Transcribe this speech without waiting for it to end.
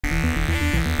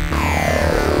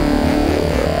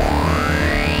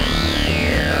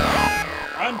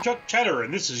Chuck Cheddar,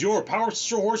 and this is your Power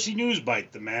Sister Horsey News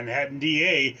Bite. The Manhattan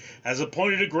DA has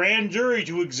appointed a grand jury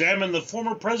to examine the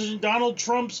former President Donald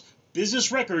Trump's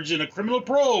business records in a criminal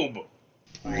probe.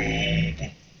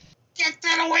 Get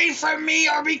that away from me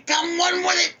or become one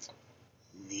with it!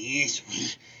 This will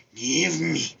give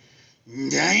me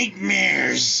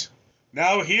nightmares.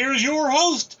 Now here's your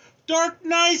host, Dark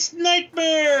Knight's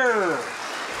Nightmare!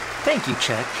 Thank you,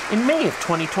 Chet. In May of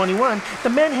 2021, the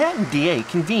Manhattan DA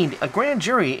convened a grand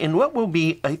jury in what will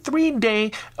be a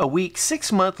 3-day-a-week,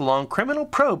 6-month-long criminal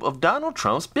probe of Donald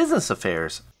Trump's business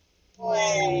affairs.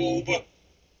 Probe.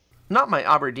 Not my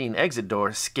Aberdeen exit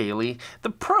door, Scaly.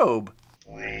 The probe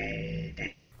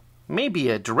may be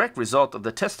a direct result of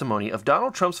the testimony of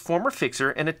Donald Trump's former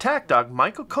fixer and attack dog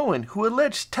Michael Cohen, who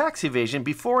alleged tax evasion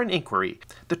before an inquiry.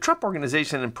 The Trump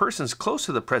Organization and persons close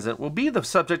to the president will be the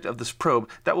subject of this probe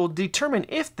that will determine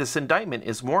if this indictment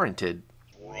is warranted.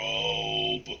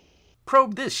 Probe.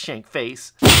 Probe this, shank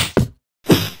face.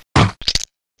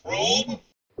 Probe?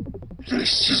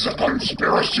 This is a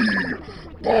conspiracy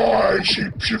by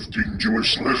shape-shifting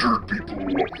Jewish lizard people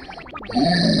who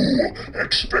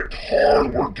expect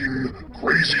hard-working,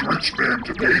 crazy rich men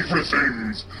to pay for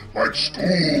things like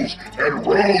schools and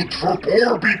roads for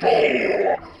poor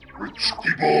people. Rich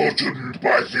people shouldn't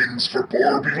buy things for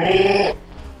poor people.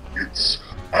 It's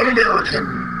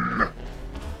un-American.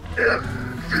 And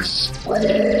this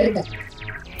probe...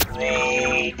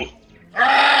 Probe.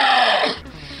 Ah!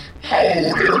 How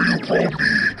dare you probe me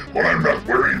when I'm not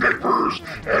wearing diapers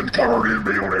and covered in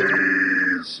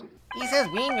mayonnaise? This has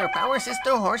been your Power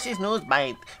Sister Horses News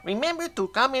Bite. Remember to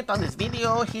comment on this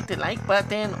video, hit the like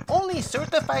button, only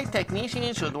certified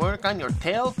technicians should work on your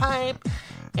tailpipe,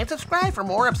 and subscribe for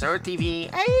more absurd TV.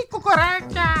 Ay,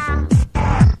 cucaracha!